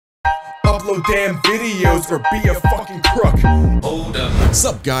upload damn videos or be a fucking crook. Hold up. What's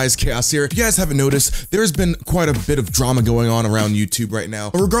up, guys? Chaos here. If you guys haven't noticed, there's been quite a bit of drama going on around YouTube right now.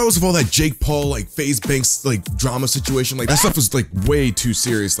 But regardless of all that Jake Paul, like, FaZe Banks, like, drama situation, like, that stuff was, like, way too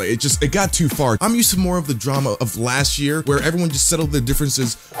serious. Like, it got too far. I'm used to more of the drama of last year, where everyone just settled their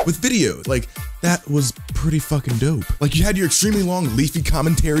differences with videos. Like, that was pretty fucking dope. Like, you had your extremely long, leafy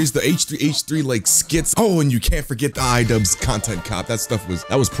commentaries, the H3H3, like, skits. Oh, and you can't forget the iDubbbz content cop.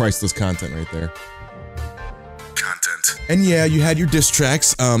 That was priceless content right there. And yeah, you had your diss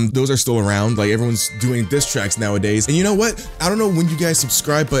tracks. Those are still around. Like, everyone's doing diss tracks nowadays. And you know what? I don't know when you guys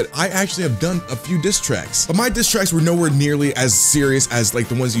subscribe, but I actually have done a few diss tracks. But my diss tracks were nowhere nearly as serious as, like,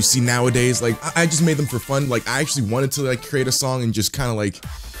 the ones you see nowadays. Like, I just made them for fun. Like, I actually wanted to, like, create a song and just kind of, like,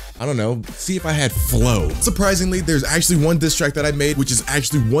 I don't know, see if I had flow. Surprisingly, there's actually one diss track that I made, which is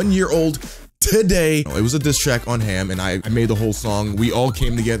actually 1 year old today. It was a diss track on Ham, and I made the whole song. We all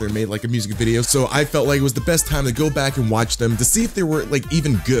came together and made like a music video, so I felt like it was the best time to go back and watch them to see if they were like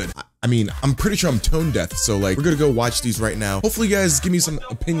even good. I mean, I'm pretty sure I'm tone deaf, so like, we're gonna go watch these right now. Hopefully you guys give me some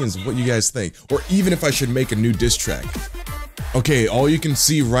opinions of what you guys think, or even if I should make a new diss track. Okay, all you can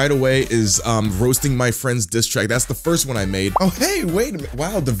see right away is roasting my friend's diss track. That's the first one I made. Oh, hey, wait a minute.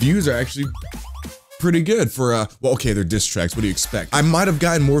 Wow, the views are actually pretty good for, well, okay, they're diss tracks. What do you expect? I might have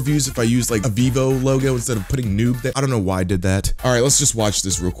gotten more views if I used like a Vivo logo instead of putting noob there. I don't know why I did that. All right, let's just watch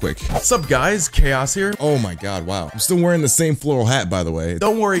this real quick. What's up, guys? Chaos here. Oh my God, wow. I'm still wearing the same floral hat, by the way.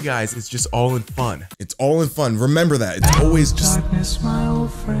 Don't worry, guys. It's just all in fun. It's all in fun. Remember that. It's always just... Darkness, my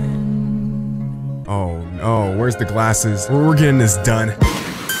old friend. Oh no, where's the glasses? We're getting this done.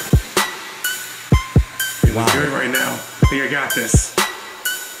 You look good right now. I think I got this.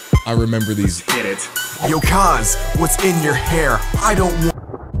 I remember these. Hit it. Yo, Kaz, what's in your hair? I don't want.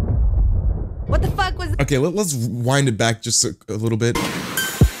 What the fuck was? Okay, let's wind it back just a little bit.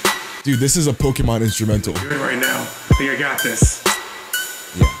 Dude, this is a Pokemon instrumental. Good right now. I think I got this.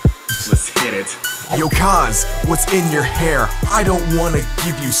 Yeah. Let's hit it. Yo, Kaz, what's in your hair? I don't wanna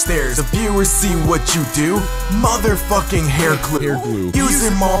give you stares. The viewers see what you do. Motherfucking hair glue. Hair glue.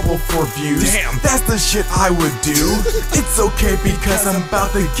 Using marble for views. Damn, that's the shit I would do. It's okay because I'm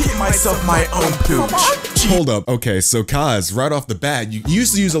about to get myself my own pooch. Hold up. Okay, so Kaz, right off the bat, you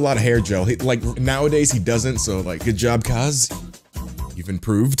used to use a lot of hair gel. Like, nowadays he doesn't, so like, good job, Kaz. You've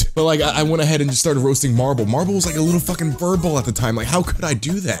improved. But like, I went ahead and just started roasting Marble. Marble was like a little fucking verbal at the time. Like, how could I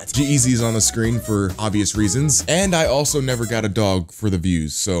do that? G-Eazy's on the screen for obvious reasons. And I also never got a dog for the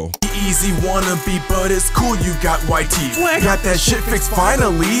views, so. Easy wannabe, but it's cool you white teeth. Got that shit fixed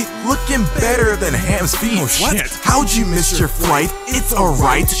finally. Looking better than Ham's feet. Oh shit. What? How'd you miss your flight? It's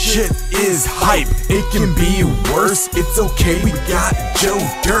alright. Shit is hype. It can be worse. It's okay. We got Joe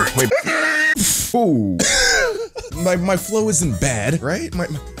Dirt. Wait. Ooh. My flow isn't bad, right? My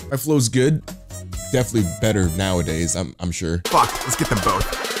flow's good. Definitely better nowadays, I'm sure. Fuck, let's get them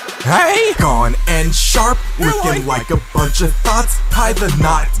both. Hey! Gone and sharp, looking like a bunch of thoughts. Tie the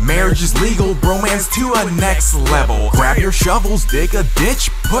knot, marriage is legal, bromance to a next level. Grab your shovels, dig a ditch,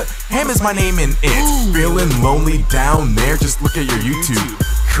 put Ham is my name in it. Feeling lonely down there, just look at your YouTube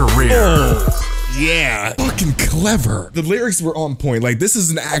career. Yeah, fucking clever. The lyrics were on point. Like, this is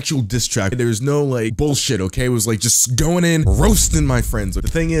an actual diss track. There's no like bullshit, okay? It was like just going in, roasting my friends. The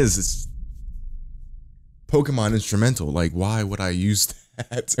thing is, it's Pokemon instrumental. Like, why would I use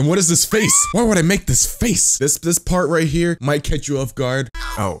that? And what is this face? Why would I make this face? This part right here might catch you off guard.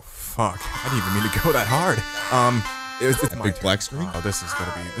 Oh, fuck. I didn't even mean to go that hard. It's big black screen. Oh, this is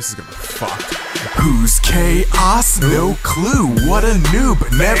gonna be fucked. Who's chaos? No clue. What a noob.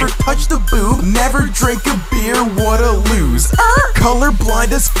 Never touched a boob. Never drank a beer. What a lose.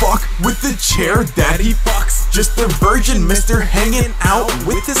 Colorblind as fuck with the chair that he fucks. Just a virgin mister hanging out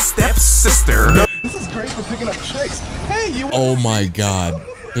with his stepsister. This is great for picking up chicks. Hey, you. Oh my God.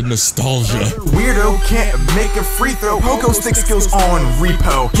 The nostalgia. Weirdo can't make a free throw. Pogo stick skills on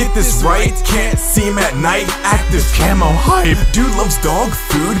repo. Get this right, can't see him at night. Active camo hype. Dude loves dog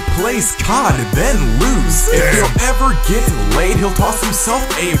food, plays COD, then lose. If he'll ever get laid, he'll toss himself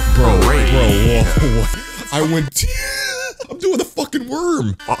a parade. Bro, I went. I'm doing the fucking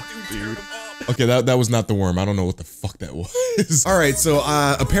worm. Fuck, dude. Okay, that was not the worm. I don't know what the fuck that was. All right, so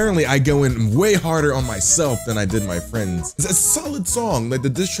apparently I go in way harder on myself than I did my friends. It's a solid song. Like, the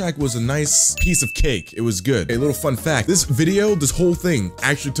diss track was a nice piece of cake. It was good. A little fun fact, this video, this whole thing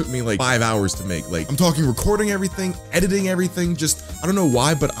actually took me like 5 hours to make. Like, I'm talking recording everything, editing everything, just, I don't know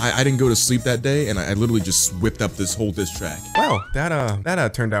why, but I didn't go to sleep that day, and I literally just whipped up this whole diss track. Well,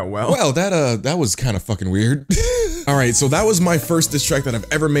 that turned out well. Well, that was kind of fucking weird. All right, so that was my first diss track that I've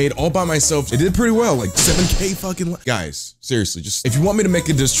ever made all by myself. It did pretty well, like 7K fucking guys, seriously, just if you want me to make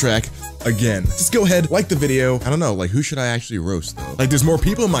a diss track again, just go ahead, like the video. I don't know, like who should I actually roast though? Like there's more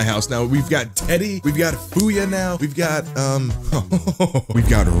people in my house now. We've got Teddy, we've got Fuya now, we've got we've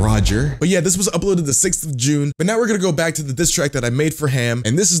got Roger. But yeah, this was uploaded the 6th of June. But now we're gonna go back to the diss track that I made for Ham,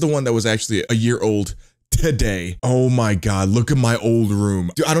 and this is the one that was actually a year old today. Oh my god, look at my old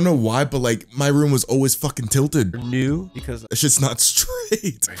room. Dude, I don't know why, but like my room was always fucking tilted. New because that shit's not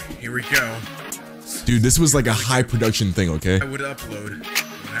straight. Here we go. Dude, this was like a high production thing, okay? I would upload.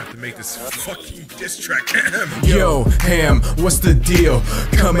 I have to make this fucking diss track. Yo, Ham, what's the deal?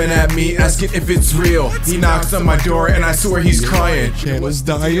 Coming at me, asking if it's real. He knocks on my door and I swear he's crying. Channel's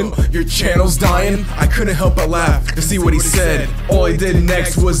dying. Your channel's dying? I couldn't help but laugh to see what he said. All he did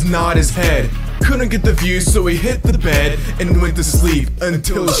next was nod his head. Couldn't get the views, so he hit the bed and went to sleep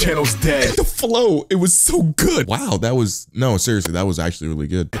until his channel's dead. The flow, it was so good. Wow, that was, no, seriously, that was actually really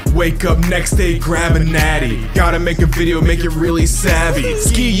good. Wake up next day, grab a natty. Gotta make a video, make it really savvy.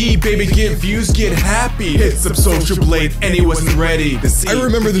 Ski yee, baby, get views, get happy. Hit some social blade, and he wasn't ready to see. I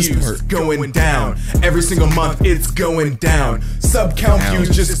remember this views part. Going down. Every single month, it's going down. Sub count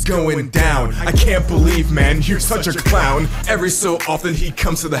views just going down. I can't believe, man, you're such a clown. Every so often, he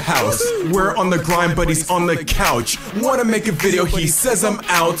comes to the house. We're on the grind, but he's on the couch. Wanna make a video, he says I'm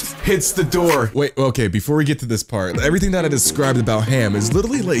out. Hits the door. Wait, okay, before we get to this part, everything that I described about Ham is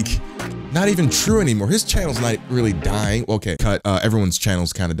literally like not even true anymore. His channel's not really dying. Okay, cut. Everyone's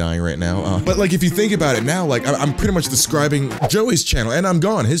channel's kind of dying right now. But like, if you think about it now, like I'm pretty much describing Joey's channel, and I'm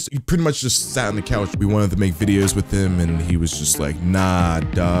gone. He pretty much just sat on the couch. We wanted to make videos with him, and he was just like, nah,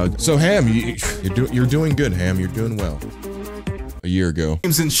 dog. So Ham, you're doing good, Ham. You're doing well. A year ago.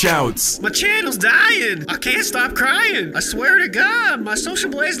 And shouts. My channel's dying. I can't stop crying. I swear to God, my social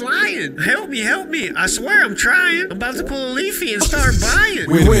blade's lying. Help me, help me. I swear I'm trying. I'm about to pull a Leafy and start buying.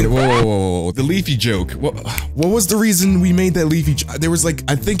 Wait a minute, whoa. The Leafy joke. What was the reason we made that Leafy joke? There was like,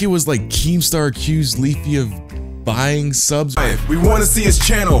 I think it was like Keemstar accused Leafy of buying subs. We want to see his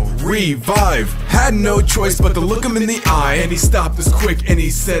channel revive. Had no choice but to look him in the eye, and he stopped us quick and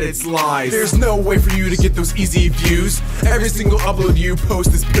he said it's lies. There's no way for you to get those easy views. Every single upload you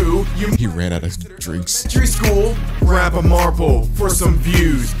post is poo. He ran out of drinks. Tree school, grab a marble for some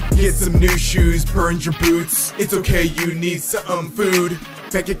views. Get some new shoes, burn your boots. It's okay, you need some food.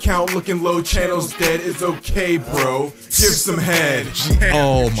 Bank account looking low, channel's dead. It's okay, bro. Give some head.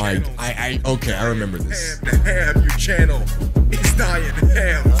 Oh my, okay, I remember this. Ham, your channel is dying.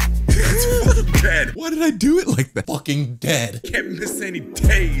 Ham, it's fucking dead. Why did I do it like that? Fucking dead. Can't miss any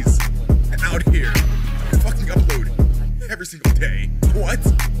days out here. Fucking upload every single day. What?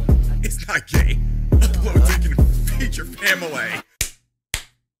 It's not gay. Upload so you can feed your family.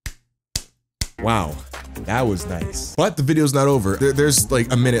 Wow, that was nice. But the video's not over. There's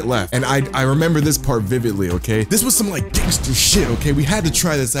like a minute left. And I remember this part vividly, okay? This was some like gangster shit, okay? We had to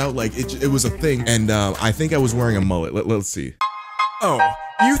try this out, like it was a thing. And I think I was wearing a mullet. Let's see. Oh,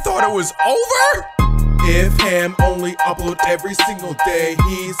 you thought it was over? If Ham only upload every single day,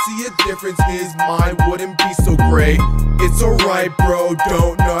 he'd see a difference, his mind wouldn't be so gray. It's alright, bro,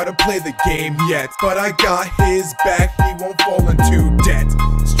 don't know how to play the game yet, but I got his back, he won't fall into debt.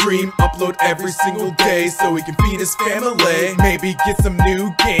 Stream, upload every single day so he can feed his family. Maybe get some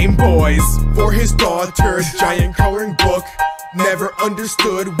new Game Boys for his daughter, giant coloring book. Never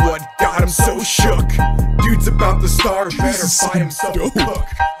understood what got him so shook. Dude's about to starve, better buy himself a cook.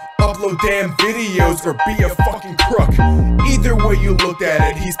 Upload damn videos or be a fucking crook. Either way you look at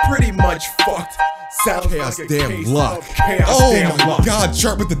it, he's pretty much fucked. Sounds Chaos like a damn case luck. of chaos Oh damn my luck. god,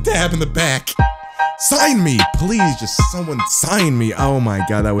 Sharp with the dab in the back. Sign me, please, just someone sign me. Oh my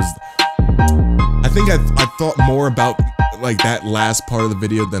god, that was... I think I thought more about like that last part of the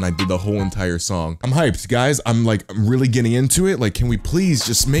video than I did the whole entire song. I'm hyped, guys. I'm really getting into it. Like, can we please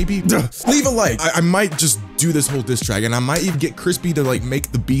just maybe leave a like? I might just do this whole diss track, and I might even get Crispy to like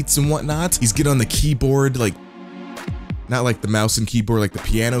make the beats and whatnot. He's get on the keyboard, like not like the mouse and keyboard, like the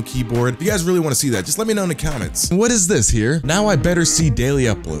piano keyboard. If you guys really want to see that, just let me know in the comments. What is this here? Now I better see daily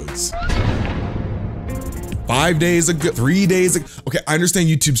uploads. 5 days ago, 3 days ago. Okay, I understand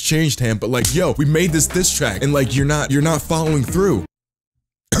YouTube's changed, Ham, but like, yo, we made this diss track, and like, you're not following through.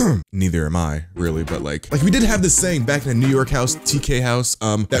 Neither am I, really, but like we did have this saying back in the New York house, TK house,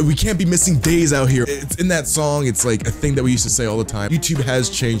 that we can't be missing days out here. It's in that song. It's like a thing that we used to say all the time. YouTube has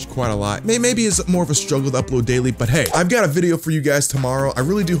changed quite a lot. Maybe it's more of a struggle to upload daily, but hey, I've got a video for you guys tomorrow. I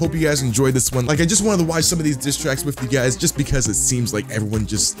really do hope you guys enjoyed this one. Like, I just wanted to watch some of these diss tracks with you guys just because it seems like everyone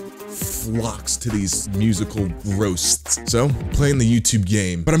just flocks to these musical roasts. So, playing the YouTube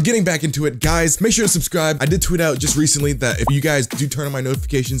game. But I'm getting back into it. Guys, make sure to subscribe. I did tweet out just recently that if you guys do turn on my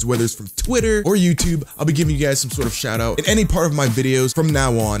notifications, whether it's from Twitter or YouTube, I'll be giving you guys some sort of shout out in any part of my videos from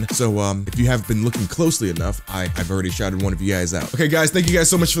now on. So, if you have been looking closely enough, I've already shouted one of you guys out. Okay, guys, thank you guys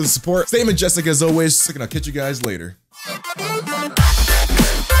so much for the support. Stay majestic as always, and I'll catch you guys later.